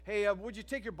Hey, would you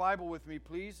take your Bible with me,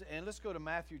 please? And let's go to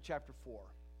Matthew chapter 4.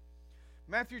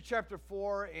 Matthew chapter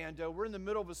 4, and we're in the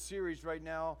middle of a series right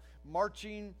now,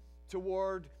 marching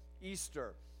toward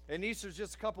Easter. And Easter's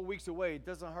just a couple weeks away. It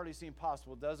doesn't hardly seem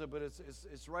possible, does it? But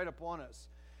it's right upon us.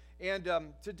 And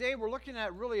today we're looking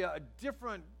at really a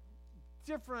different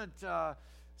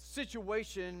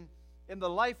situation in the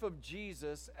life of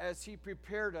Jesus as he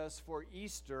prepared us for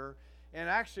Easter. And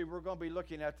actually, we're going to be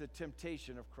looking at the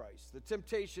temptation of Christ, the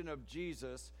temptation of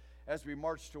Jesus as we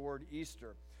march toward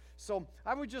Easter. So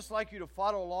I would just like you to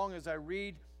follow along as I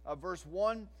read verse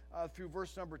 1 through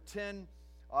verse number 10.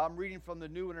 I'm reading from the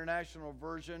New International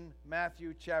Version,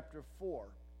 Matthew chapter 4.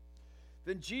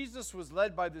 Then Jesus was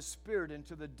led by the Spirit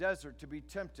into the desert to be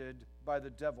tempted by the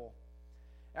devil.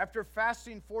 After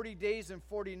fasting 40 days and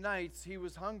 40 nights, he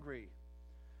was hungry.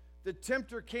 The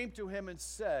tempter came to him and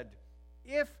said,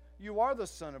 "If you are the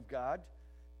Son of God,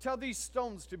 tell these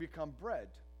stones to become bread."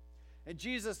 And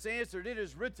Jesus answered, "It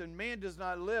is written, man does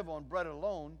not live on bread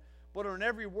alone, but on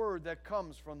every word that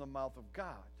comes from the mouth of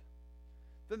God."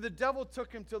 Then the devil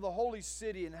took him to the holy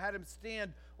city and had him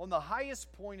stand on the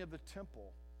highest point of the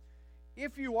temple.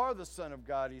 "If you are the Son of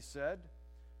God," he said,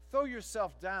 "throw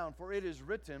yourself down, for it is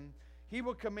written, he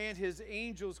will command his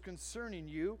angels concerning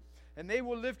you, and they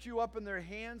will lift you up in their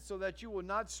hands so that you will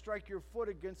not strike your foot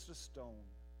against a stone."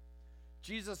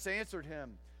 Jesus answered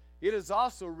him, "It is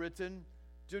also written,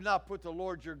 do not put the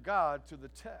Lord your God to the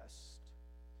test."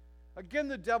 Again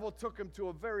the devil took him to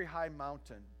a very high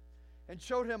mountain and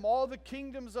showed him all the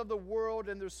kingdoms of the world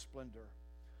and their splendor.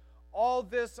 "All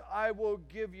this I will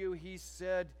give you," he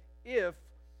said, "if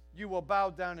you will bow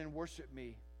down and worship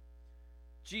me."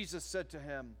 Jesus said to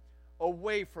him,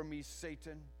 "Away from me,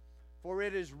 Satan, for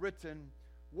it is written,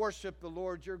 worship the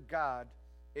Lord your God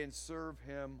and serve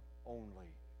him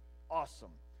only."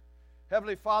 Awesome.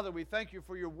 Heavenly Father, we thank you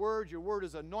for your word. Your word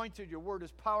is anointed. Your word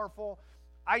is powerful.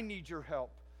 I need your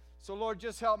help. So, Lord,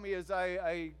 just help me as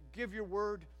I give your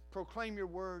word, proclaim your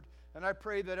word, and I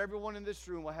pray that everyone in this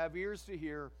room will have ears to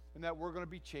hear and that we're going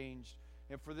to be changed.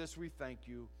 And for this we thank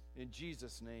you. In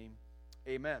Jesus' name,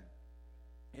 amen.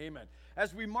 Amen.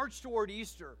 As we march toward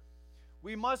Easter,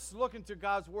 we must look into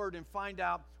God's word and find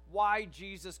out why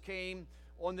Jesus came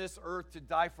on this earth to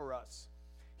die for us.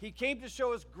 He came to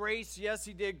show us grace. Yes,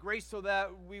 he did. Grace so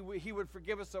that he would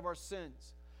forgive us of our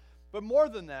sins. But more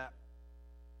than that,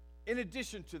 in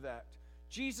addition to that,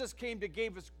 Jesus came to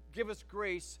give us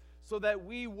grace so that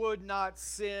we would not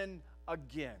sin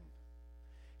again.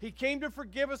 He came to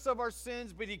forgive us of our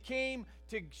sins, but he came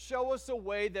to show us a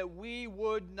way that we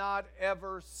would not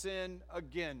ever sin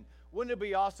again. Wouldn't it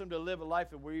be awesome to live a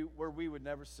life where we would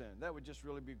never sin? That would just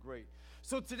really be great.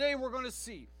 So today we're going to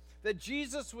see that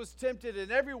Jesus was tempted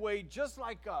in every way just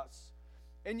like us,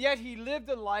 and yet he lived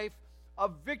a life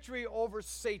of victory over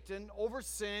Satan, over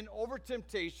sin, over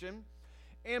temptation,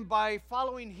 and by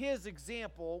following his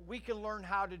example, we can learn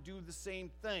how to do the same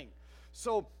thing.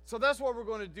 So that's what we're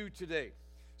going to do today.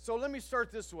 So let me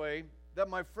start this way, that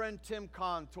my friend Tim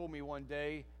Kahn told me one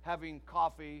day, having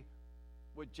coffee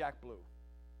with Jack Blue.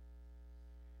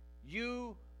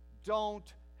 You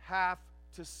don't have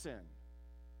to sin.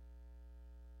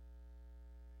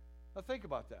 Now think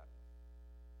about that.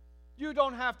 You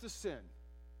don't have to sin.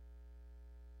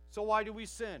 So why do we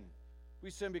sin? We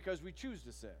sin because we choose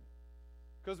to sin.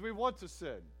 Because we want to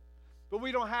sin. But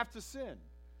we don't have to sin.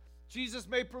 Jesus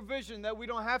made provision that we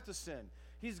don't have to sin.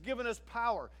 He's given us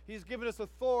power. He's given us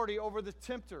authority over the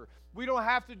tempter. We don't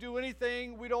have to do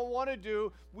anything we don't want to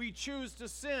do. We choose to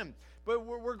sin. But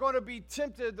we're going to be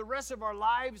tempted the rest of our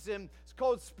lives, and it's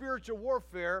called spiritual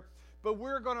warfare. But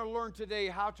we're going to learn today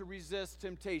how to resist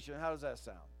temptation. How does that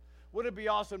sound? Wouldn't it be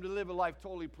awesome to live a life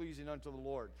totally pleasing unto the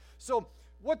Lord? So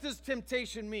what does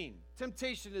temptation mean?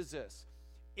 Temptation is this: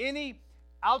 any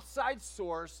outside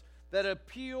source that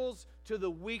appeals to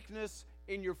the weakness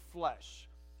in your flesh.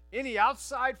 Any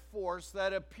outside force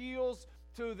that appeals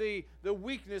to the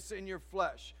weakness in your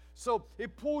flesh. So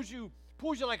it pulls you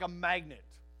like a magnet,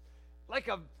 like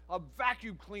a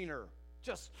vacuum cleaner,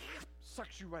 just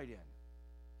sucks you right in.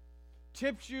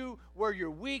 Tips you where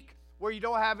you're weak, where you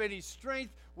don't have any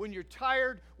strength, when you're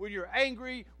tired, when you're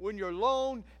angry, when you're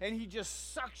alone, and he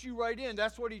just sucks you right in.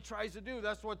 That's what he tries to do.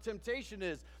 That's what temptation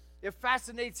is. It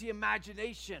fascinates the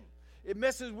imagination. It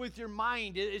messes with your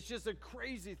mind. It's just a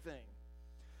crazy thing.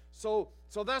 So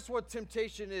that's what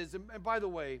temptation is. And by the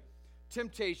way,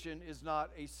 temptation is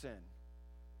not a sin.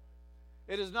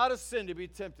 It is not a sin to be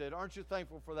tempted. Aren't you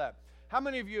thankful for that? How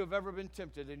many of you have ever been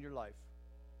tempted in your life?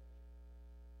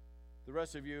 The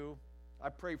rest of you, I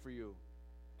pray for you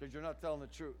because you're not telling the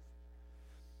truth.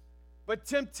 But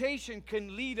temptation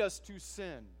can lead us to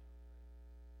sin.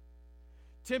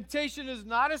 Temptation is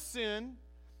not a sin,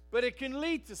 but it can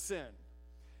lead to sin.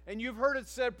 And you've heard it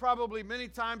said probably many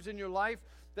times in your life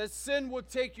that sin will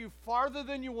take you farther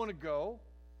than you want to go.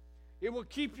 It will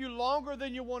keep you longer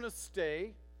than you want to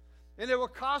stay. And it will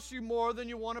cost you more than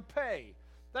you want to pay.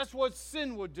 That's what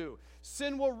sin will do.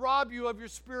 Sin will rob you of your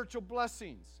spiritual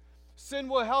blessings. Sin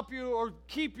will help you or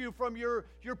keep you from your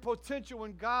potential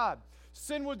in God.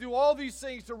 Sin will do all these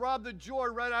things to rob the joy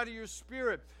right out of your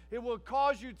spirit. It will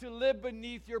cause you to live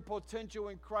beneath your potential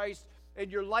in Christ,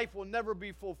 and your life will never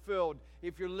be fulfilled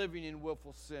if you're living in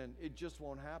willful sin. It just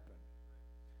won't happen.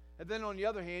 And then on the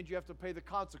other hand, you have to pay the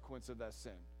consequence of that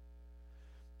sin.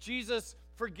 Jesus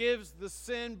forgives the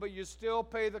sin, but you still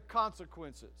pay the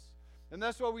consequences. And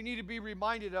that's what we need to be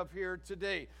reminded of here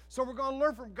today. So we're going to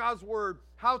learn from God's Word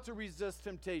how to resist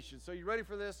temptation. So you ready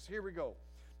for this? Here we go.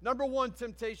 Number one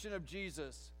temptation of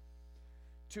Jesus,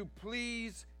 to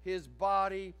please his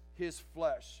body, his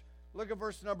flesh. Look at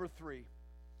verse number 3.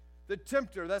 The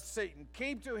tempter, that's Satan,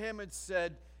 came to him and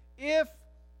said,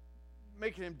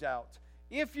 making him doubt,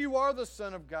 if you are the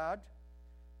Son of God,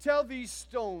 tell these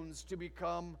stones to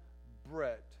become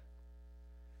bread.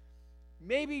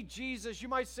 Maybe Jesus, you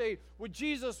might say, well,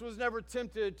 Jesus was never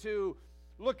tempted to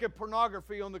look at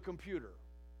pornography on the computer.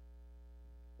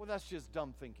 Well, that's just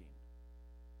dumb thinking.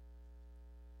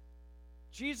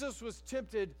 Jesus was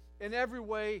tempted in every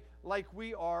way like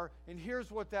we are, and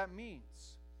here's what that means.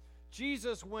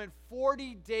 Jesus went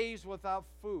 40 days without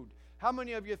food. How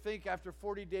many of you think after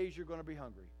 40 days you're going to be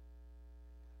hungry?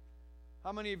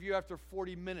 How many of you after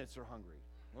 40 minutes are hungry?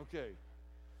 Okay.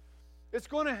 It's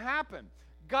going to happen.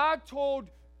 God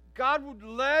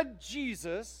led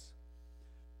Jesus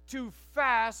to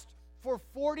fast for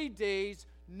 40 days,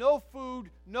 no food,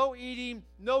 no eating,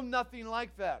 no nothing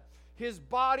like that. His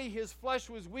body, his flesh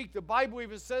was weak. The Bible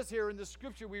even says here in the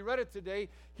scripture, we read it today,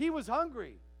 he was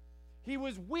hungry. He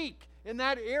was weak in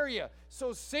that area.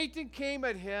 So Satan came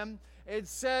at him and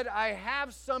said, I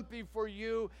have something for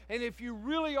you, and if you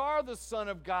really are the Son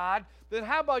of God, then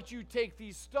how about you take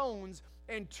these stones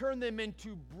and turn them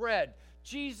into bread?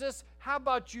 Jesus, how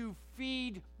about you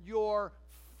feed your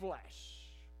flesh?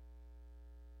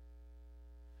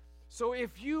 So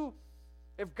if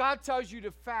God tells you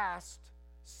to fast,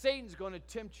 Satan's going to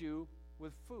tempt you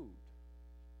with food.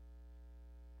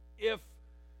 If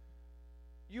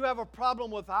you have a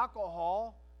problem with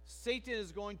alcohol, Satan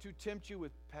is going to tempt you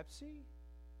with Pepsi?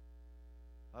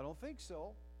 I don't think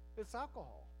so. It's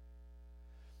alcohol.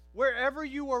 Wherever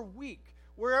you are weak,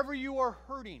 wherever you are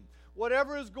hurting,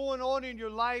 whatever is going on in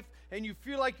your life and you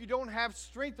feel like you don't have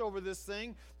strength over this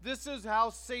thing, this is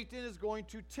how Satan is going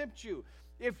to tempt you.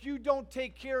 If you don't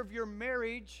take care of your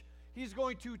marriage, he's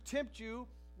going to tempt you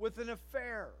with an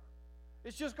affair.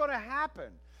 It's just going to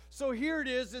happen. So here it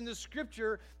is in the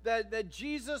scripture that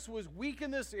Jesus was weak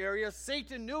in this area.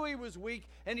 Satan knew he was weak,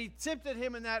 and he tempted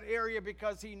him in that area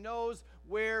because he knows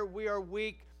where we are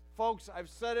weak. Folks, I've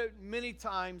said it many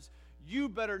times. You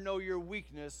better know your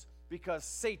weakness because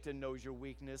Satan knows your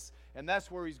weakness, and that's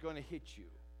where he's going to hit you.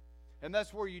 And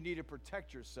that's where you need to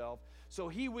protect yourself. So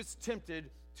he was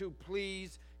tempted to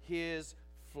please his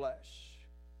flesh.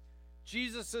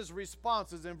 Jesus'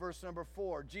 response is in verse number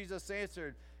 4. Jesus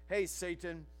answered, hey,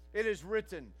 Satan, it is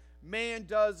written, man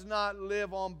does not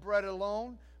live on bread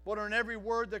alone, but on every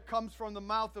word that comes from the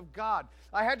mouth of God.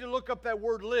 I had to look up that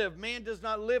word live. Man does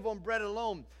not live on bread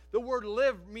alone. The word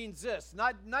live means this,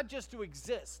 not just to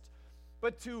exist,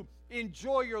 but to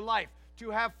enjoy your life,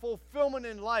 to have fulfillment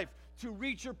in life, to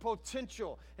reach your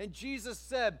potential. And Jesus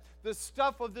said, the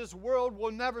stuff of this world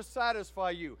will never satisfy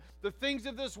you. The things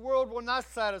of this world will not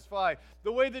satisfy.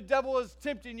 The way the devil is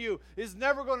tempting you is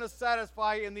never going to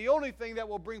satisfy, and the only thing that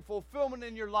will bring fulfillment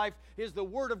in your life is the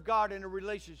Word of God and a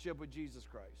relationship with Jesus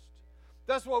Christ.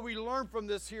 That's what we learn from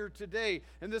this here today,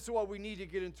 and this is what we need to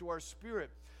get into our spirit.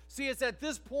 See, it's at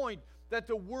this point that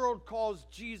the world calls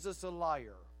Jesus a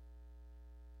liar.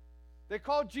 They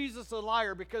call Jesus a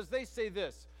liar because they say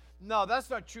this, no, that's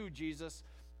not true, Jesus.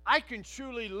 I can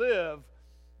truly live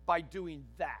by doing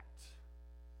that.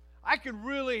 I can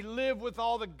really live with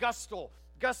all the gusto.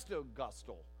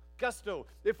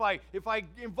 If I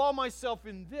involve myself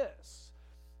in this.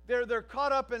 They're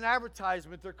caught up in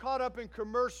advertisement. They're caught up in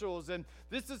commercials. And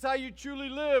this is how you truly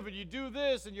live. And you do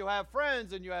this. And you have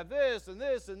friends. And you have this and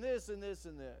this and this and this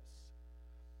and this.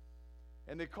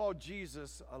 And they call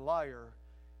Jesus a liar.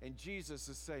 And Jesus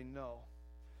is saying, no.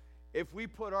 If we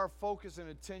put our focus and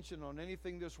attention on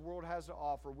anything this world has to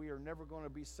offer, we are never going to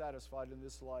be satisfied in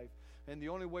this life. And the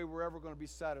only way we're ever going to be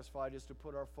satisfied is to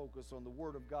put our focus on the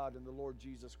Word of God and the Lord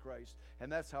Jesus Christ.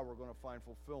 And that's how we're going to find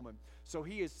fulfillment. So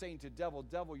he is saying to devil,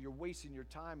 you're wasting your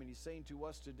time. And he's saying to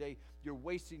us today, you're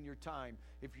wasting your time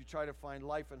if you try to find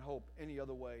life and hope any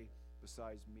other way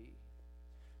besides me.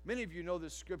 Many of you know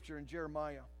this scripture in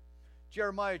Jeremiah.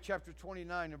 Jeremiah chapter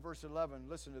 29 and verse 11.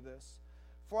 Listen to this.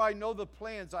 For I know the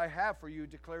plans I have for you,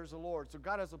 declares the Lord. So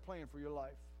God has a plan for your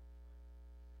life.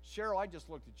 Cheryl, I just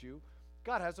looked at you.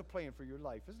 God has a plan for your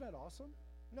life. Isn't that awesome?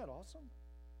 Isn't that awesome?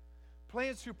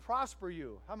 Plans to prosper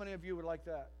you. How many of you would like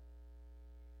that?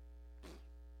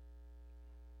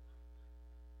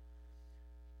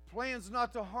 Plans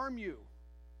not to harm you.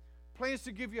 Plans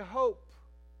to give you hope.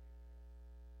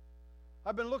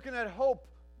 I've been looking at hope.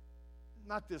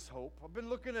 Not this hope. I've been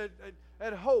looking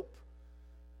at hope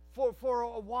for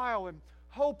a while. And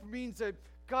hope means that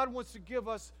God wants to give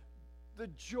us the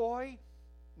joy,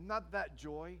 not that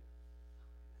joy.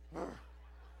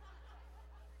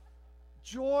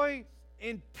 Joy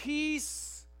and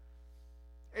peace.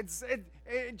 It's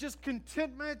just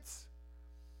contentment.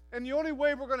 And the only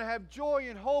way we're going to have joy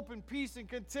and hope and peace and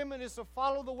contentment is to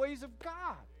follow the ways of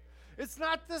God. It's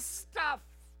not the stuff.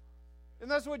 And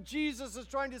that's what Jesus is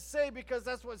trying to say, because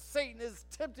that's what Satan is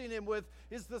tempting him with,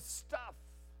 is the stuff.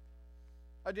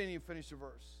 I didn't even finish the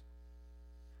verse.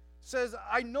 It says,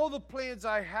 I know the plans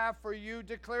I have for you,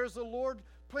 declares the Lord,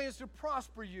 plans to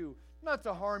prosper you, not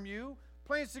to harm you,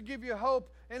 plans to give you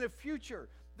hope and a future.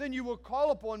 Then you will call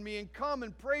upon me and come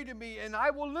and pray to me, and I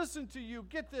will listen to you.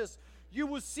 Get this. You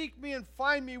will seek me and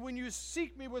find me when you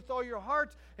seek me with all your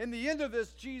heart. And the end of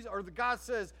this, God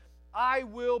says, I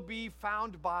will be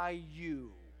found by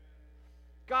you.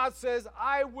 God says,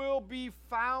 I will be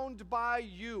found by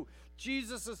you.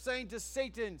 Jesus is saying to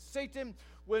Satan, Satan,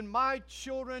 when my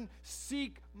children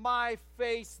seek my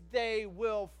face, they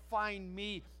will find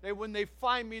me. And when they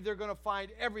find me, they're going to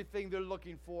find everything they're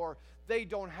looking for. They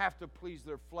don't have to please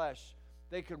their flesh.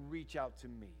 They can reach out to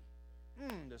me.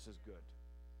 This is good.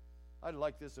 I'd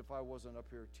like this if I wasn't up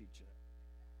here teaching it.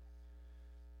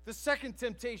 The second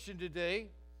temptation today,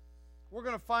 we're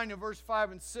going to find in verse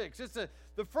 5 and 6.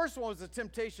 The first one was the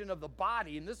temptation of the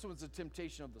body, and this one's the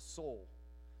temptation of the soul.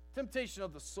 Temptation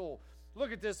of the soul.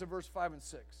 Look at this in verse 5 and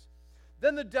 6.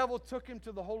 Then the devil took him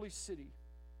to the holy city,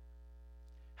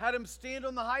 had him stand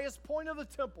on the highest point of the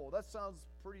temple. That sounds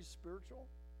pretty spiritual.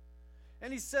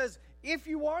 And he says, if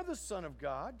you are the Son of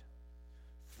God,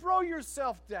 throw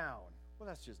yourself down. Well,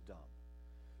 that's just dumb.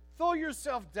 Throw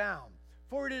yourself down,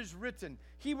 for it is written,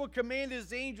 he will command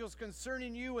his angels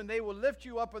concerning you, and they will lift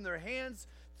you up in their hands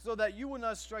so that you will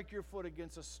not strike your foot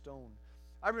against a stone.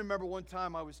 I remember one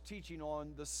time I was teaching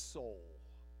on the soul.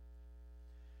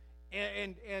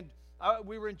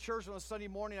 We were in church on a Sunday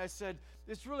morning. I said,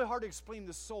 it's really hard to explain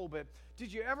the soul, but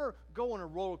did you ever go on a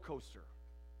roller coaster?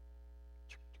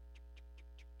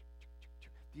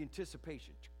 The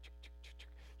anticipation.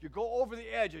 You go over the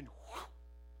edge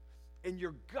and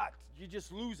your gut, you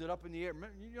just lose it up in the air.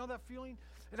 You know that feeling?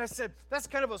 And I said, that's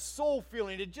kind of a soul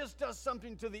feeling. It just does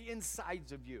something to the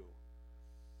insides of you.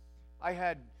 I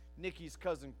had Nikki's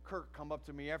cousin Kirk come up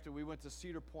to me after we went to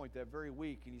Cedar Point that very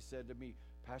week, and he said to me,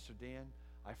 Pastor Dan,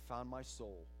 I found my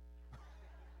soul.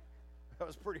 That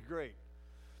was pretty great.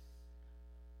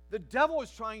 The devil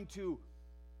is trying to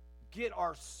get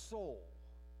our soul.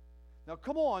 Now,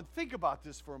 come on, think about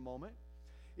this for a moment.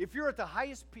 If you're at the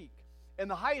highest peak and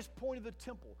the highest point of the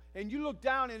temple, and you look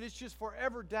down and it's just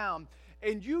forever down,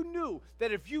 and you knew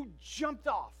that if you jumped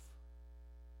off,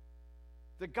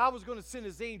 that God was going to send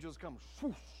his angels come,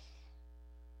 whoosh,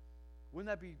 wouldn't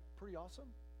that be pretty awesome?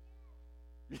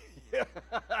 Yeah.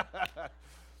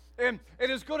 And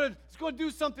it's going to do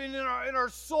something in our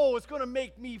soul. It's going to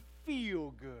make me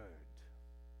feel good.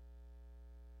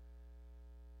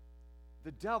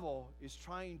 The devil is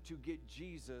trying to get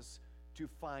Jesus to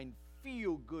find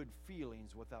feel-good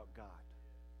feelings without God.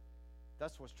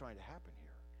 That's what's trying to happen here.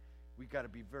 We've got to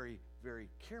be very, very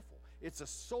careful. It's a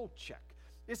soul check.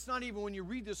 It's not even, when you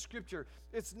read the scripture,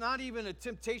 it's not even a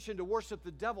temptation to worship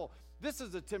the devil. This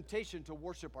is a temptation to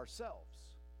worship ourselves.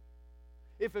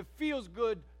 If it feels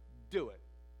good, do it.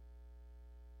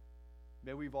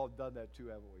 Man, we've all done that too,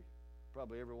 haven't we?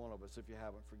 Probably every one of us. If you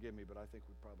haven't, forgive me, but I think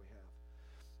we probably have.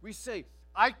 We say,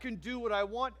 I can do what I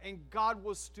want, and God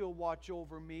will still watch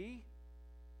over me.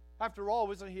 After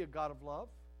all, isn't he a God of love?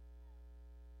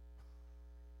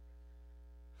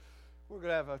 We're going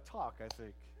to have a talk, I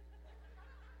think.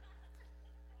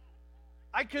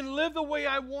 I can live the way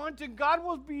I want, and God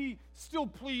will be still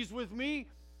pleased with me.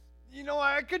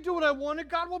 I could do what I wanted.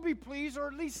 God will be pleased, or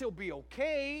at least he'll be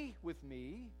okay with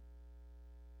me.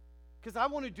 Because I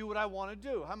want to do what I want to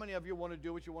do. How many of you want to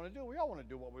do what you want to do? We all want to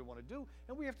do what we want to do,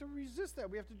 and we have to resist that.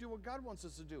 We have to do what God wants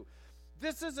us to do.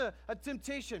 This is a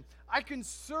temptation. I can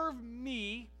serve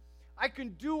me. I can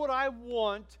do what I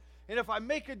want, and if I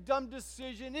make a dumb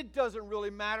decision, it doesn't really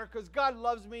matter because God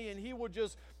loves me, and he will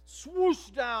just swoosh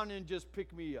down and just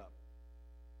pick me up.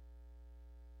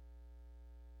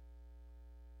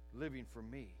 Living for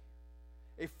me.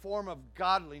 A form of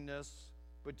godliness,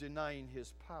 but denying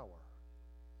his power.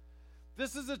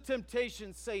 This is a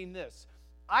temptation saying this: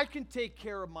 I can take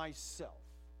care of myself.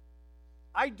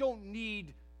 I don't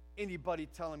need anybody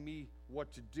telling me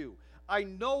what to do. I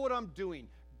know what I'm doing.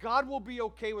 God will be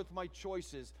okay with my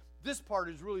choices. This part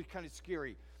is really kind of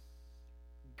scary.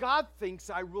 God thinks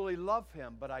I really love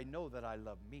him, but I know that I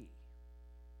love me.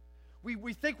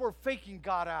 We think we're faking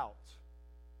God out.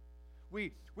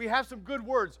 We have some good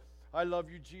words. I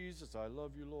love you, Jesus. I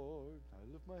love you, Lord.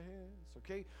 I lift my hands.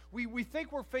 Okay? We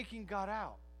think we're faking God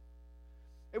out.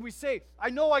 And we say, I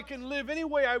know I can live any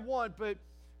way I want, but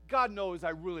God knows I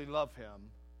really love him.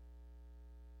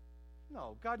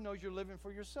 No, God knows you're living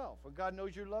for yourself, and God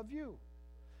knows you love you.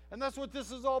 And that's what this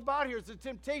is all about here. It's a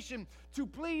temptation to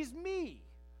please me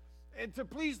and to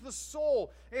please the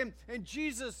soul. And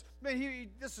Jesus, man,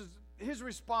 this is his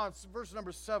response, verse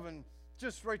number 7,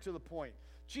 just right to the point.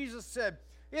 Jesus said,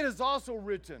 it is also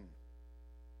written,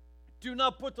 do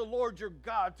not put the Lord your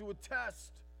God to a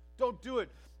test. Don't do it.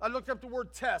 I looked up the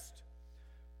word test.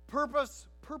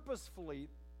 Purposefully,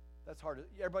 that's hard.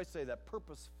 Everybody say that,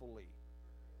 purposefully.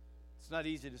 It's not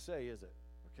easy to say, is it?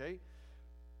 Okay?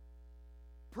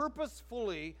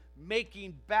 Purposefully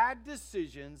making bad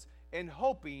decisions and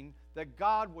hoping that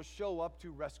God will show up to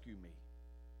rescue me.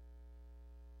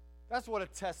 That's what a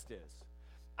test is.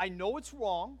 I know it's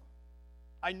wrong.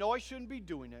 I know I shouldn't be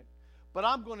doing it, but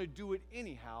I'm going to do it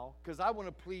anyhow because I want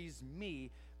to please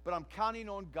me, but I'm counting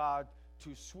on God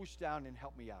to swoosh down and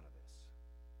help me out of this.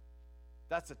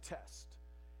 That's a test.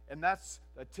 And that's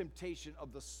a temptation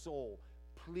of the soul.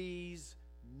 Please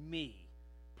me.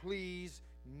 Please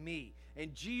me.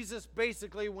 And Jesus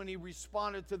basically, when he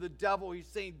responded to the devil, he's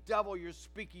saying, devil, you're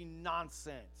speaking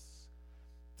nonsense.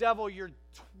 Devil, you're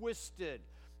twisted.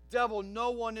 Devil,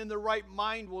 no one in the right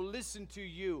mind will listen to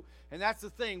you. And that's the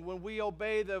thing. When we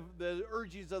obey the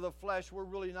urgings of the flesh, we're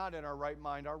really not in our right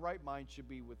mind. Our right mind should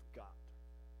be with God.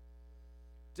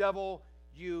 Devil,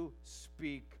 you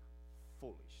speak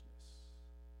foolishness.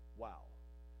 Wow.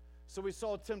 So we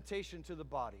saw a temptation to the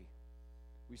body.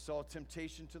 We saw a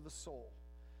temptation to the soul.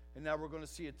 And now we're going to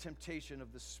see a temptation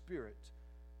of the spirit.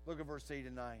 Look at verse 8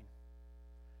 and 9.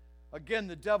 Again,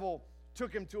 the devil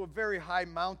took him to a very high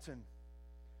mountain,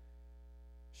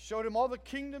 showed him all the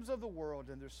kingdoms of the world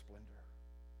and their splendor.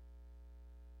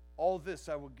 All this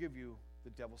I will give you, the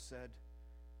devil said,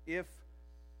 if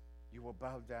you will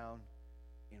bow down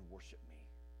and worship me.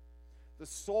 The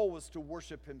soul was to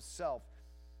worship himself,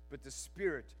 but the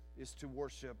spirit is to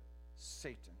worship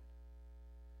Satan.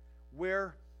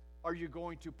 Where are you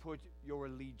going to put your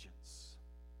allegiance?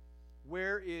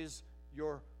 Where is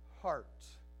your heart?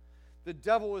 The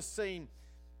devil is saying,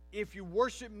 if you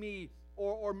worship me,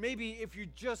 or maybe if you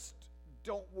just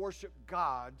don't worship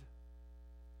God,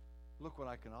 look what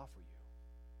I can offer you.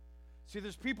 See,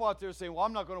 there's people out there saying, well,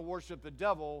 I'm not going to worship the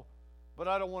devil, but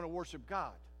I don't want to worship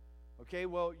God. Okay,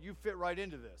 well, you fit right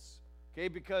into this. Okay,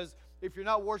 because if you're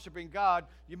not worshiping God,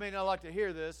 you may not like to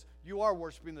hear this, you are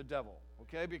worshiping the devil.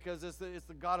 Okay, because it's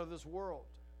the God of this world.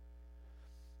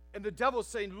 And the devil's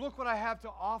saying, look what I have to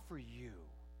offer you.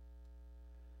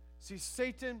 See,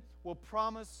 Satan will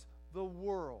promise the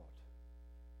world.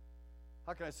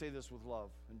 How can I say this with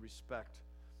love and respect?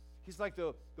 He's like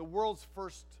the world's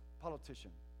first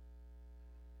politician.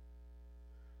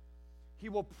 He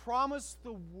will promise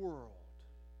the world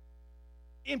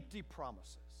empty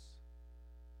promises.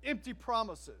 Empty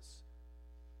promises.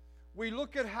 We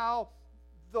look at how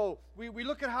we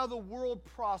look at how the world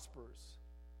prospers.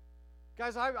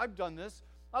 Guys, I've done this.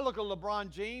 I look at LeBron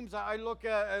James. I look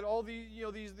at all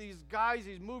these guys,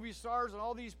 these movie stars, and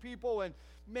all these people, and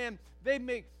man, they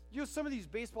make some of these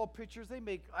baseball pitchers. They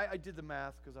make. I did the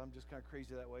math because I'm just kind of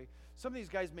crazy that way. Some of these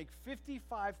guys make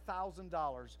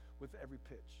 $55,000 with every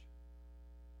pitch.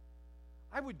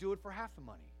 I would do it for half the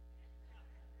money.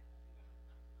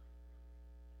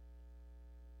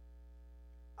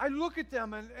 I look at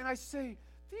them and I say,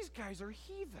 these guys are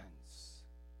heathens.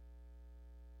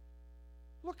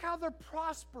 Look how they're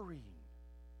prospering.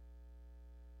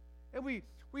 And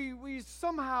we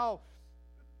somehow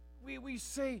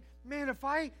say, man, if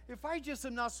I just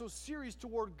am not so serious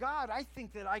toward God, I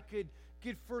think that I could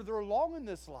get further along in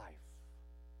this life.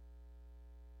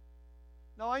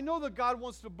 Now, I know that God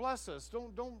wants to bless us.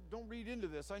 Don't read into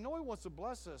this. I know He wants to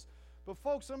bless us. But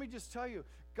folks, let me just tell you,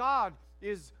 God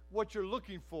is what you're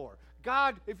looking for.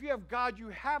 God, if you have God, you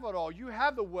have it all. You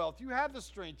have the wealth. You have the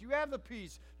strength. You have the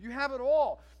peace. You have it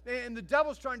all. And the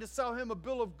devil's trying to sell him a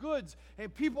bill of goods.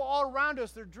 And people all around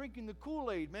us, they're drinking the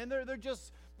Kool-Aid, man. They're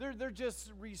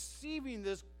just receiving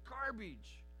this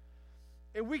garbage.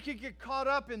 And we could get caught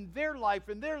up in their life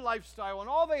and their lifestyle and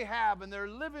all they have, and they're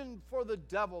living for the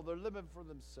devil. They're living for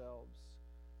themselves.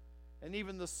 And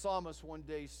even the psalmist one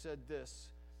day said this,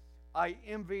 I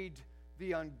envied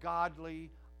the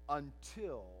ungodly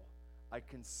until I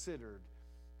considered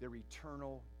their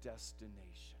eternal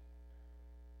destination.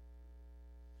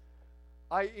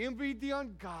 I envied the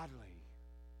ungodly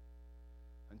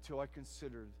until I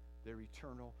considered their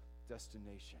eternal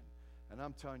destination. And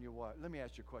I'm telling you what, let me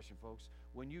ask you a question, folks.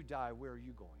 When you die, where are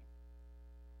you going?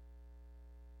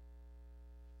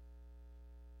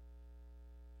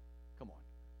 Come on.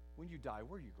 When you die,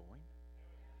 where are you going?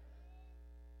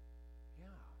 Yeah,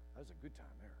 that was a good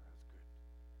time there. That's good.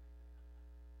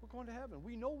 We're going to heaven.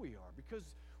 We know we are because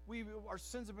our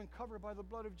sins have been covered by the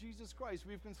blood of Jesus Christ.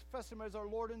 We've confessed Him as our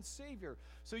Lord and Savior.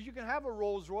 So you can have a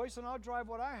Rolls Royce, and I'll drive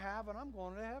what I have, and I'm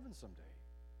going to heaven someday.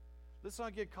 Let's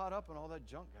not get caught up in all that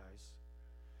junk, guys.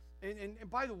 And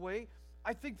by the way,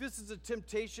 I think this is a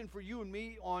temptation for you and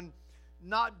me on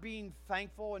not being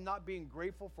thankful and not being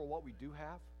grateful for what we do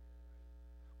have.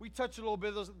 We touched a little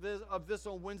bit of this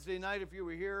on Wednesday night. If you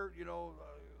were here,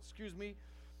 excuse me.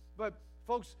 But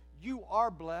folks, you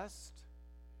are blessed.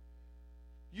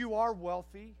 You are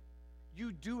wealthy.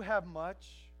 You do have much.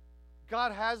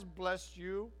 God has blessed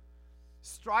you.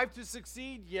 Strive to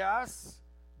succeed, yes.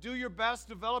 Do your best,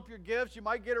 develop your gifts. You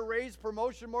might get a raise,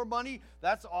 promotion, more money.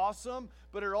 That's awesome.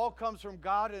 But it all comes from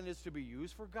God and is to be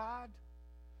used for God.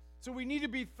 So we need to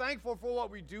be thankful for what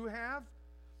we do have.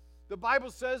 The Bible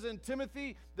says in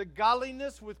Timothy, the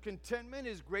godliness with contentment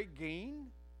is great gain.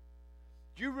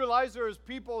 Do you realize there is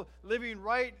people living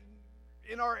right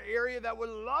in our area that would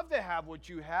love to have what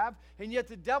you have, and yet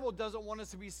the devil doesn't want us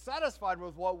to be satisfied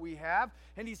with what we have.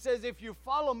 And he says, if you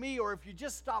follow me, or if you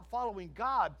just stop following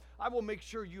God, I will make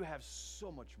sure you have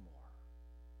so much more.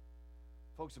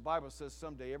 Folks, the Bible says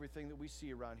someday everything that we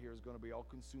see around here is going to be all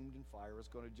consumed in fire. It's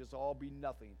going to just all be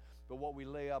nothing. But what we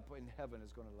lay up in heaven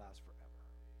is going to last forever.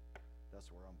 That's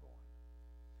where I'm going.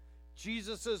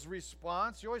 Jesus'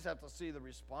 response, you always have to see the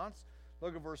response.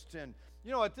 Look at verse 10.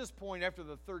 At this point, after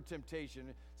the third temptation,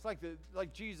 it's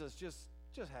like Jesus just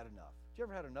had enough. Did you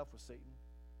ever had enough with Satan?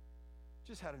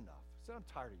 Just had enough. He said, I'm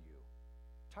tired of you.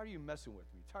 Tired of you messing with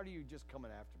me. Tired of you just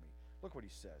coming after me. Look what he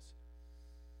says.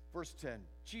 Verse 10,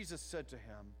 Jesus said to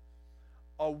him,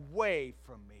 away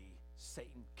from me,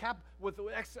 Satan. With an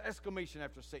exclamation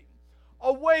after Satan.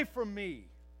 Away from me.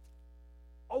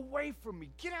 Away from me.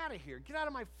 Get out of here. Get out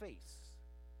of my face.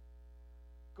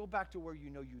 Go back to where you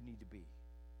know you need to be.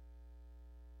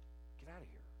 Get out of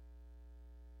here.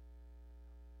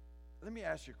 Let me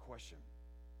ask you a question.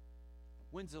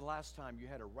 When's the last time you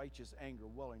had a righteous anger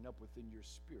welling up within your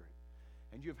spirit?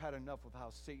 And you've had enough with how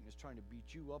Satan is trying to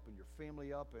beat you up and your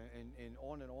family up and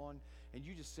on. And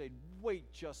you just said,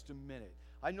 wait just a minute.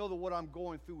 I know that what I'm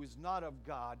going through is not of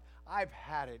God. I've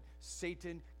had it.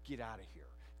 Satan, get out of here.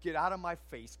 Get out of my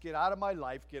face. Get out of my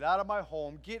life. Get out of my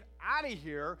home. Get out of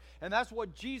here. And that's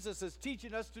what Jesus is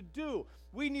teaching us to do.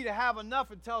 We need to have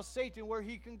enough and tell Satan where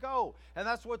he can go. And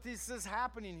that's what this is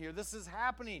happening here. This is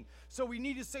happening. So we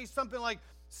need to say something like,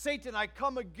 Satan, I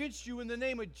come against you in the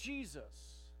name of Jesus.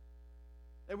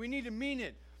 And we need to mean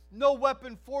it. No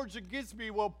weapon forged against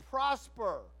me will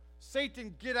prosper.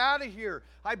 Satan, get out of here.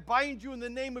 I bind you in the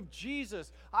name of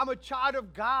Jesus. I'm a child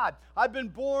of God. I've been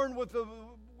born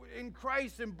in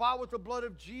Christ and bought with the blood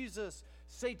of Jesus.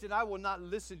 Satan, I will not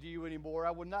listen to you anymore.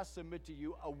 I will not submit to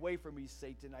you. Away from me,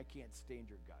 Satan. I can't stand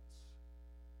your guts.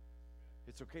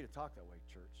 It's okay to talk that way,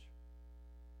 church.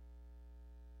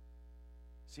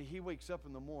 See, he wakes up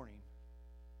in the morning,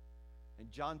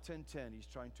 and John 10:10, he's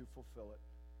trying to fulfill it,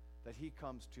 that he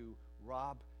comes to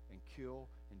rob and kill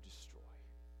and destroy.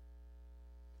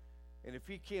 And if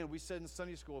he can, we said in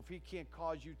Sunday school, if he can't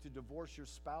cause you to divorce your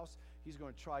spouse, he's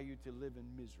going to try you to live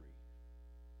in misery.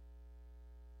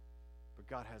 But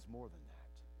God has more than that.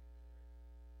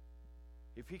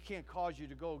 If he can't cause you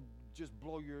to go just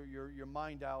blow your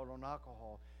mind out on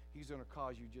alcohol, he's going to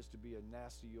cause you just to be a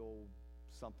nasty old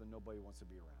something nobody wants to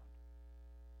be around.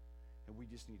 And we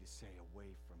just need to say,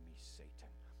 away from me, Satan.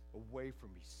 Away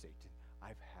from me, Satan.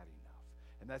 I've had enough.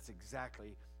 And that's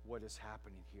exactly what is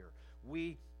happening here.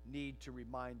 We need to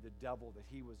remind the devil that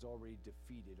he was already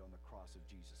defeated on the cross of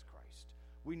Jesus Christ.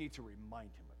 we need to remind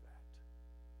him of that.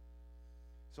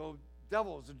 So,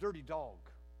 devil is a dirty dog.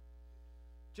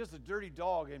 Just a dirty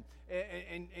dog. And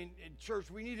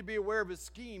church, we need to be aware of his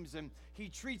schemes. And he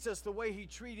treats us the way he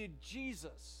treated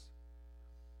Jesus.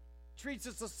 Treats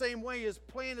us the same way. His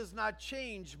plan has not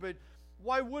changed, but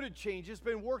why would it change? It's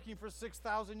been working for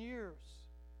 6,000 years.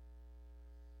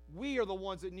 We are the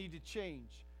ones that need to change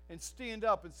and stand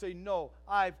up and say, no,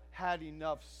 I've had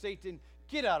enough. Satan,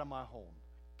 get out of my home.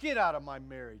 Get out of my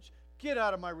marriage. Get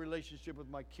out of my relationship with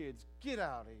my kids. Get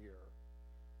out of here.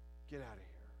 Get out of here.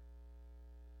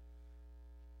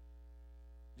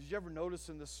 Did you ever notice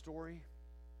in this story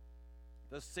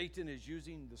that Satan is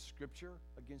using the scripture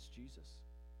against Jesus?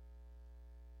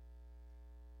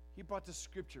 He brought the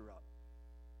scripture up.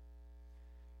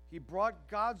 He brought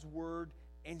God's word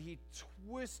and he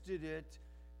twisted it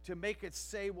to make it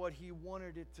say what he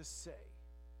wanted it to say.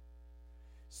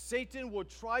 Satan will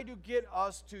try to get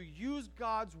us to use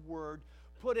God's word,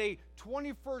 put a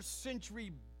 21st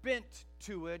century bent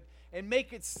to it, and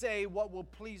make it say what will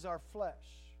please our flesh.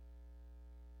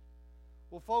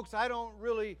 Well, folks, I don't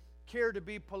really care to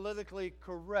be politically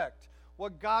correct.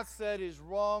 What God said is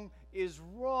wrong is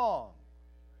wrong.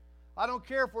 I don't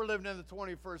care if we're living in the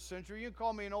 21st century. You can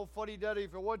call me an old fuddy-duddy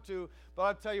if you want to, but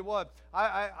I'll tell you what,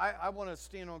 I want to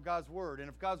stand on God's word. And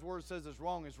if God's word says it's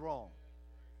wrong, it's wrong.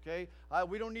 Okay?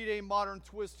 We don't need a modern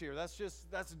twist here. That's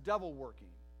the devil working.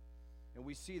 And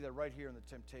we see that right here in the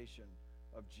temptation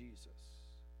of Jesus.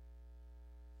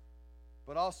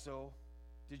 But also,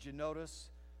 did you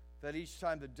notice that each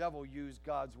time the devil used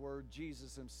God's word,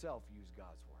 Jesus himself used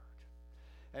God's word?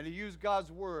 And he used God's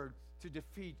word to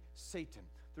defeat Satan.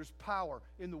 There's power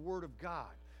in the word of God.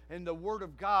 And the word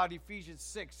of God, Ephesians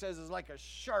 6 says, is like a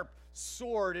sharp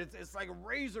sword. It's like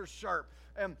razor sharp.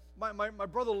 And my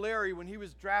brother Larry, when he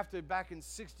was drafted back in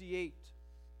 68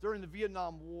 during the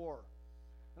Vietnam War,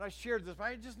 and I shared this,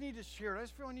 I just need to share it. I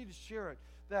just feel I need to share it.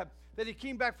 That he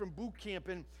came back from boot camp,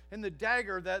 and the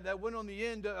dagger that went on the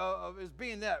end of his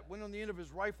bayonet, went on the end of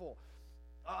his rifle.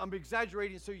 I'm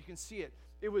exaggerating so you can see it.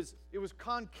 It was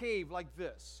concave like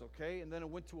this, okay? And then it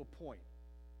went to a point.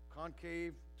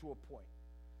 Concave to a point.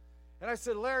 And I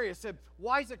said, Larry,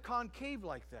 why is it concave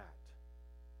like that?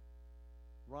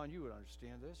 Ron, you would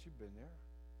understand this. You've been there.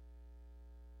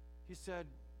 He said,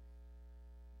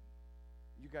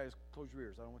 you guys close your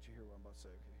ears. I don't want you to hear what I'm about to say,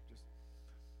 okay?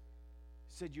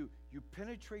 He said, you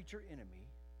penetrate your enemy,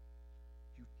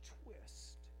 you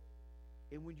twist,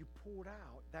 and when you pull it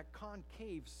out, that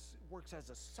concave works as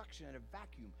a suction and a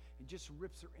vacuum and just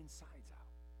rips their insides out.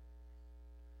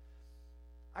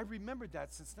 I remembered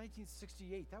that since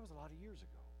 1968. That was a lot of years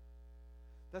ago.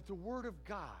 That the word of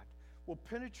God will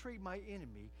penetrate my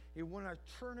enemy, and when I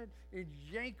turn it and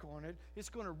yank on it, it's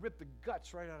going to rip the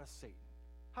guts right out of Satan.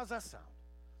 How's that sound?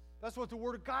 That's what the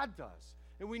word of God does.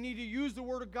 And we need to use the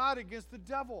word of God against the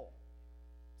devil.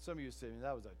 Some of you say,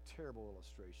 that was a terrible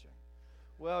illustration.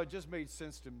 Well, it just made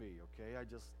sense to me, okay?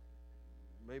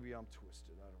 Maybe I'm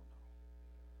twisted. I don't know.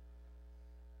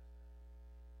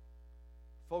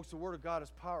 Folks, the word of God is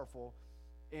powerful.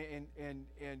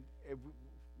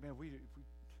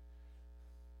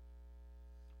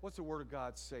 What's the word of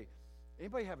God say?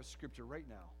 Anybody have a scripture right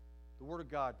now? The word of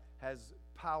God has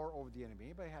power over the enemy.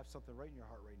 Anybody have something right in your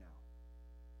heart right now?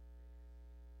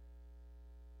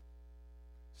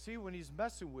 See, when he's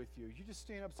messing with you, you just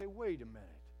stand up and say, wait a minute.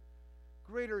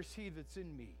 Greater is he that's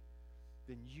in me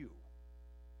than you.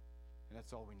 And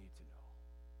that's all we need to know.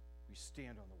 We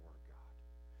stand on the word of God.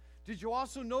 Did you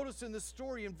also notice in the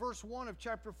story in verse 1 of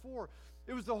chapter 4,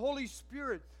 it was the Holy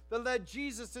Spirit that led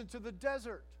Jesus into the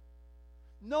desert,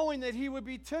 knowing that he would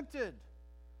be tempted.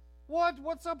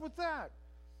 What's up with that?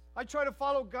 I try to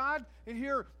follow God, and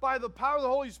here, by the power of the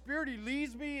Holy Spirit, he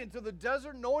leads me into the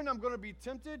desert, knowing I'm going to be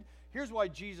tempted. Here's why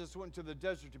Jesus went to the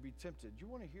desert to be tempted. You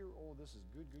want to hear? Oh, this is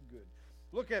good, good, good.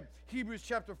 Look at Hebrews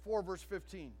chapter 4, verse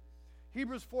 15.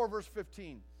 Hebrews 4, verse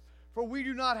 15. For we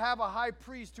do not have a high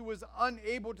priest who is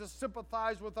unable to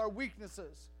sympathize with our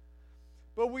weaknesses,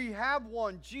 but we have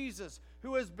one, Jesus,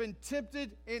 who has been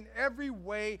tempted in every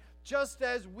way, just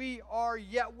as we are,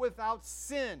 yet without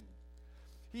sin.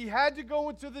 He had to go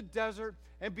into the desert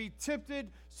and be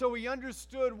tempted, so he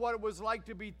understood what it was like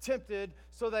to be tempted,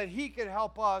 so that he could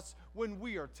help us when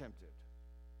we are tempted.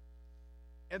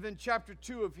 And then chapter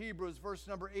 2 of Hebrews, verse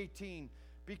number 18.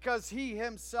 Because he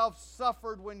himself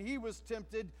suffered when he was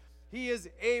tempted, he is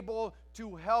able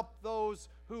to help those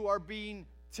who are being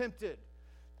tempted.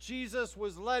 Jesus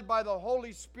was led by the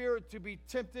Holy Spirit to be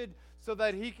tempted so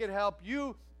that he could help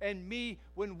you and me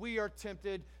when we are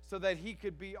tempted, so that he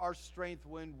could be our strength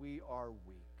when we are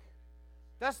weak.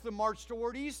 That's the march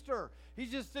toward Easter. He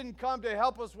just didn't come to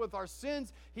help us with our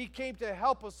sins. He came to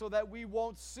help us so that we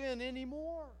won't sin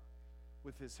anymore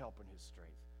with His help and His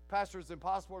strength. Pastor, it's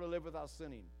impossible to live without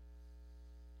sinning.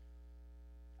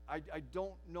 I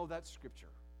don't know that scripture.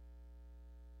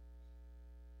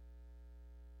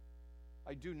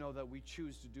 I do know that we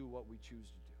choose to do what we choose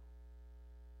to do.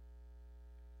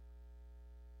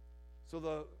 So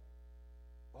the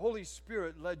Holy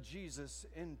Spirit led Jesus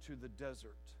into the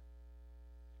desert.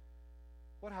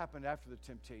 What happened after the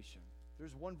temptation?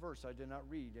 There's one verse I did not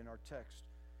read in our text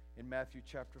in Matthew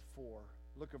chapter 4.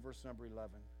 Look at verse number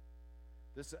 11.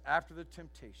 This is after the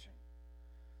temptation.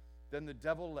 Then the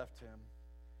devil left him,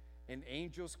 and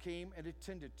angels came and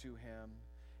attended to him.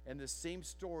 And the same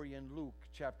story in Luke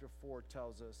chapter 4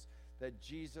 tells us that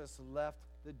Jesus left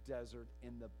the desert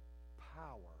in the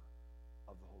power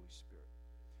of the Holy Spirit.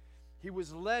 He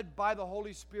was led by the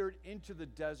Holy Spirit into the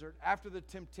desert. After the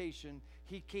temptation,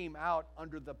 he came out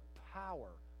under the power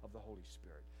of the Holy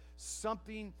Spirit.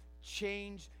 Something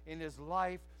changed in his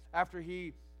life after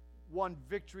he won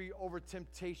victory over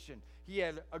temptation. He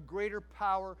had a greater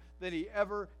power than he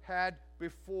ever had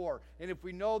before. And if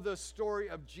we know the story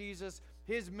of Jesus,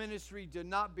 his ministry did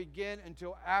not begin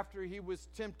until after he was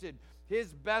tempted.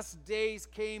 His best days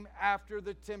came after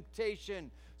the temptation.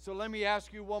 So let me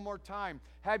ask you one more time.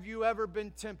 Have you ever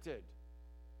been tempted?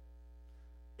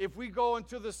 If we go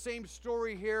into the same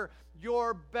story here,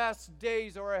 your best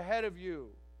days are ahead of you.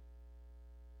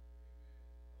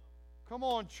 Come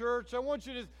on, church. I want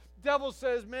you to... Devil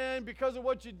says, man, because of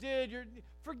what you did,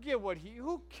 forget what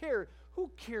who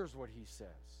cares what he says?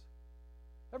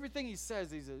 Everything he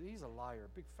says, he's a liar,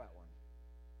 big fat one.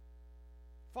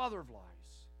 Father of lies.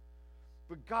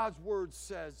 But God's word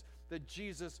says that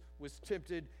Jesus was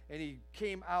tempted and he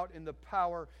came out in the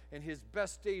power and his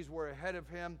best days were ahead of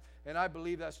him. And I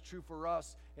believe that's true for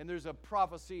us. And there's a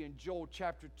prophecy in Joel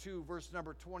chapter 2, verse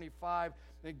number 25.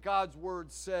 And God's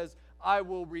word says, I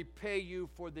will repay you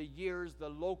for the years the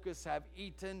locusts have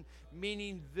eaten,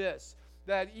 meaning this,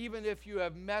 that even if you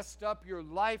have messed up your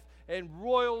life and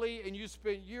royally and you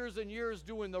spent years and years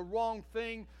doing the wrong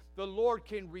thing, the Lord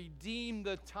can redeem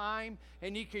the time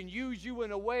and he can use you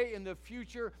in a way in the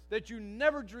future that you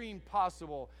never dreamed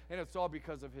possible, and it's all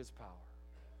because of his power.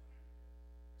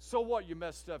 So what? You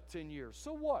messed up 10 years.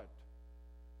 So what?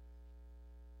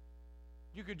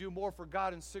 You could do more for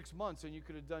God in 6 months than you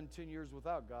could have done 10 years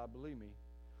without God, believe me.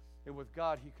 And with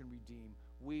God, he can redeem.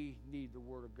 We need the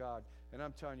Word of God. And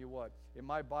I'm telling you what, in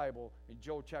my Bible, in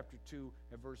Joel chapter 2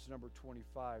 and verse number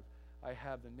 25, I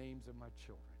have the names of my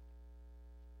children.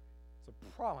 It's a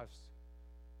promise.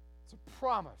 It's a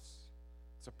promise.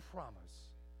 It's a promise.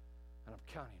 And I'm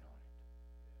counting on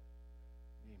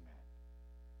it. Amen.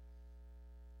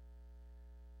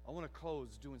 I want to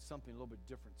close doing something a little bit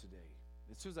different today.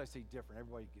 As soon as I say different,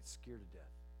 everybody gets scared to death.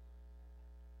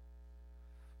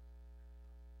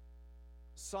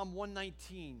 Psalm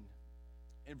 119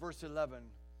 in verse 11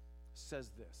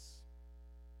 says this.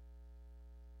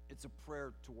 It's a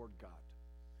prayer toward God.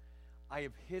 I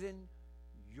have hidden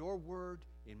your word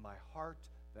in my heart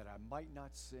that I might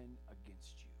not sin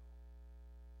against you.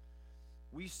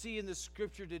 We see in the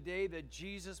scripture today that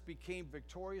Jesus became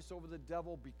victorious over the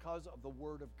devil because of the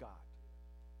word of God.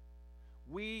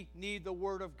 We need the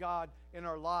Word of God in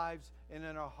our lives and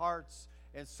in our hearts.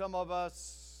 And some of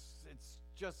us, it's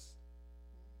just,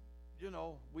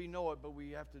 we know it, but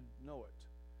we have to know it.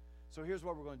 So here's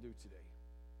what we're going to do today.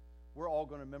 We're all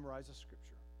going to memorize a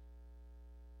scripture.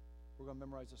 We're going to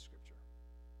memorize a scripture.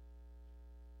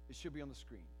 It should be on the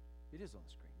screen. It is on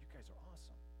the screen. You guys are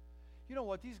awesome. You know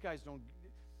what? These guys don't...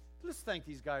 Let's thank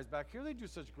these guys back here. They do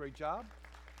such a great job.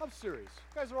 I'm serious.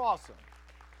 You guys are awesome.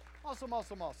 Awesome,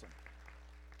 awesome, awesome.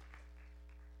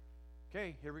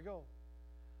 Okay, here we go.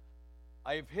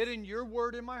 I have hidden your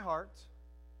word in my heart.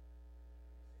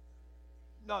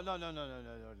 No.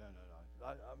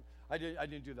 I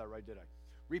didn't do that right, did I?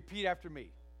 Repeat after me.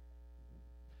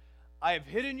 I have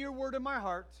hidden your word in my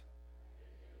heart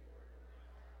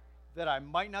that I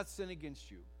might not sin against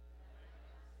you.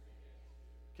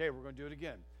 Okay, we're going to do it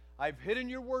again. I've hidden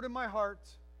your word in my heart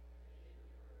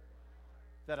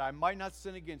that I might not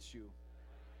sin against you.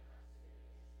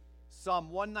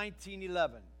 Psalm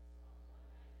 119:11.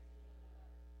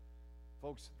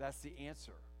 Folks, that's the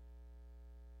answer.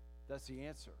 That's the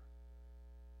answer.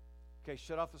 Okay,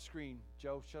 shut off the screen.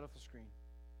 Joe, shut off the screen.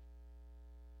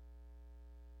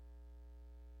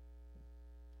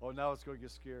 Oh, now it's going to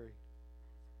get scary.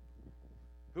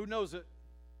 Who knows it?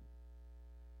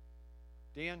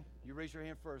 Dan, you raise your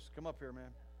hand first. Come up here, man.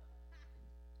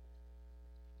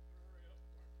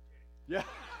 Yeah.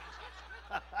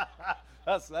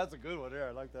 That's a good one there.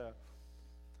 I like that.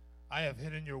 I have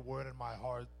hidden your word in my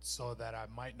heart so that I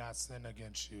might not sin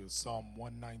against you. Psalm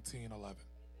 119:11.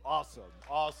 Awesome,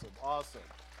 awesome, awesome.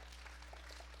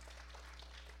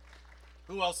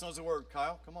 Who else knows the word?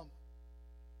 Kyle, come on.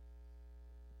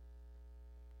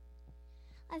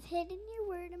 I've hidden your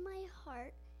word in my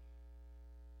heart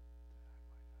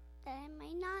that I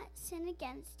might not sin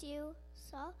against you.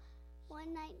 Psalm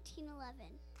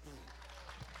 119:11.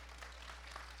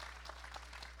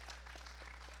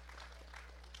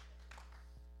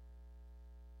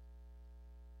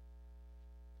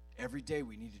 Every day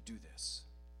we need to do this.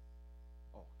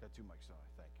 Oh, got two mics on.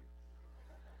 Thank you.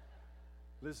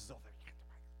 Liz is over there.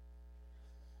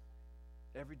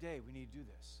 Every day we need to do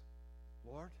this.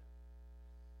 Lord,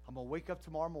 I'm going to wake up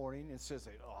tomorrow morning and say, oh,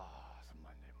 it's a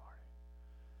Monday morning.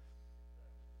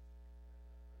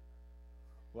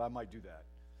 Well, I might do that.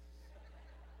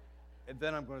 And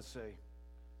then I'm going to say,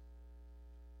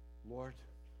 Lord,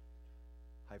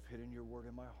 I've hidden your word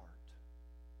in my heart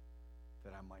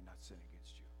that I might not sin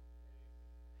against you.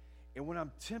 And when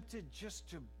I'm tempted just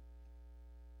to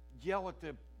yell at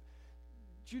do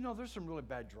you know there's some really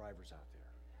bad drivers out there?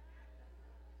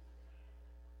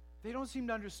 They don't seem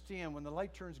to understand when the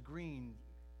light turns green,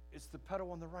 it's the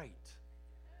pedal on the right.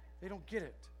 They don't get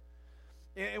it.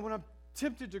 And when I'm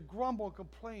tempted to grumble and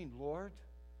complain, Lord,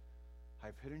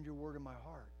 I've hidden your word in my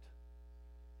heart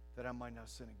that I might not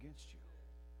sin against you.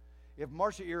 If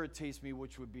Marcia irritates me,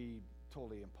 which would be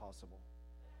totally impossible,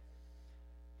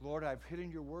 Lord, I've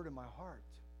hidden your word in my heart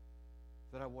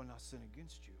that I will not sin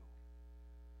against you.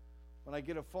 When I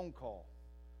get a phone call,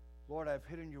 Lord, I've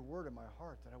hidden your word in my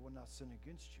heart that I will not sin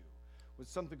against you. When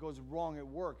something goes wrong at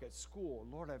work, at school,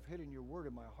 Lord, I've hidden your word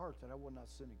in my heart that I will not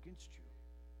sin against you.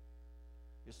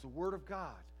 It's the word of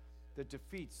God that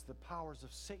defeats the powers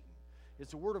of Satan.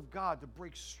 It's the word of God that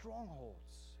breaks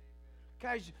strongholds.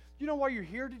 Guys, you know why you're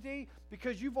here today?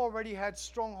 Because you've already had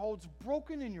strongholds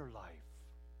broken in your life.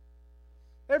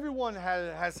 Everyone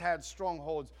has had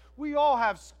strongholds. We all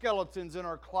have skeletons in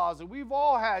our closet. We've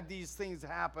all had these things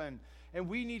happen. And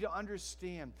we need to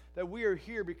understand that we are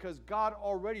here because God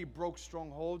already broke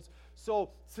strongholds.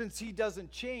 So since he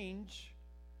doesn't change,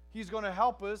 he's going to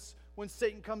help us when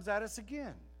Satan comes at us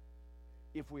again,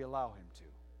 if we allow him to.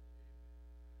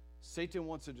 Satan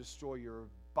wants to destroy your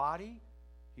body.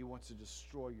 He wants to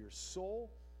destroy your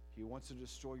soul. He wants to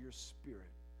destroy your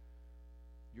spirit.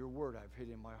 Your word I've hid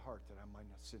in my heart that I might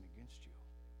not sin against you.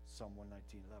 Psalm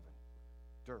 119:11.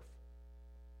 Durf.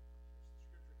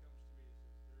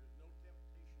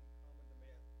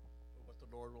 The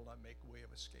Lord will not make a way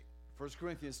of escape. 1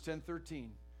 Corinthians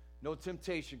 10:13. No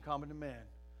temptation common to man,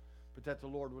 but that the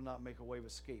Lord will not make a way of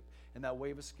escape. And that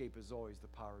way of escape is always the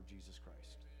power of Jesus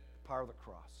Christ, the power of the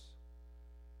cross.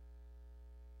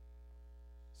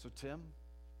 So, Tim,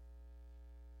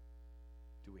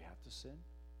 do we have to sin?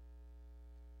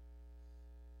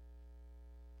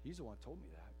 He's the one who told me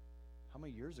that. How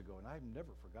many years ago? And I've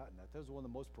never forgotten that. That was one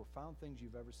of the most profound things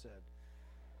you've ever said.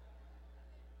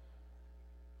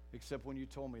 Except when you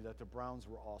told me that the Browns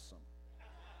were awesome.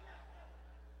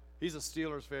 He's a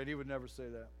Steelers fan. He would never say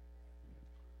that.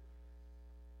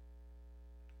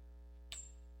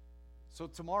 So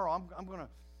tomorrow, I'm going to,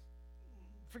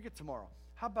 forget tomorrow.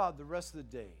 How about the rest of the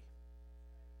day?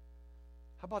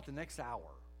 How about the next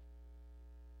hour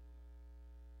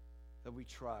that we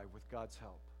try, with God's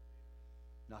help,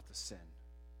 not to sin?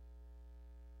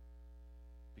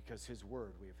 Because his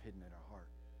word we have hidden in our heart,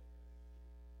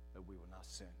 that we will not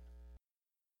sin.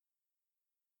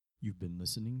 You've been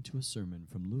listening to a sermon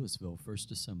from Louisville First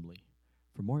Assembly.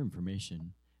 For more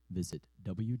information, visit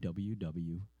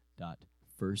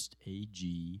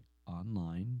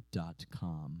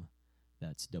www.firstagonline.com.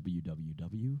 That's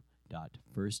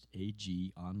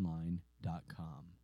www.firstagonline.com.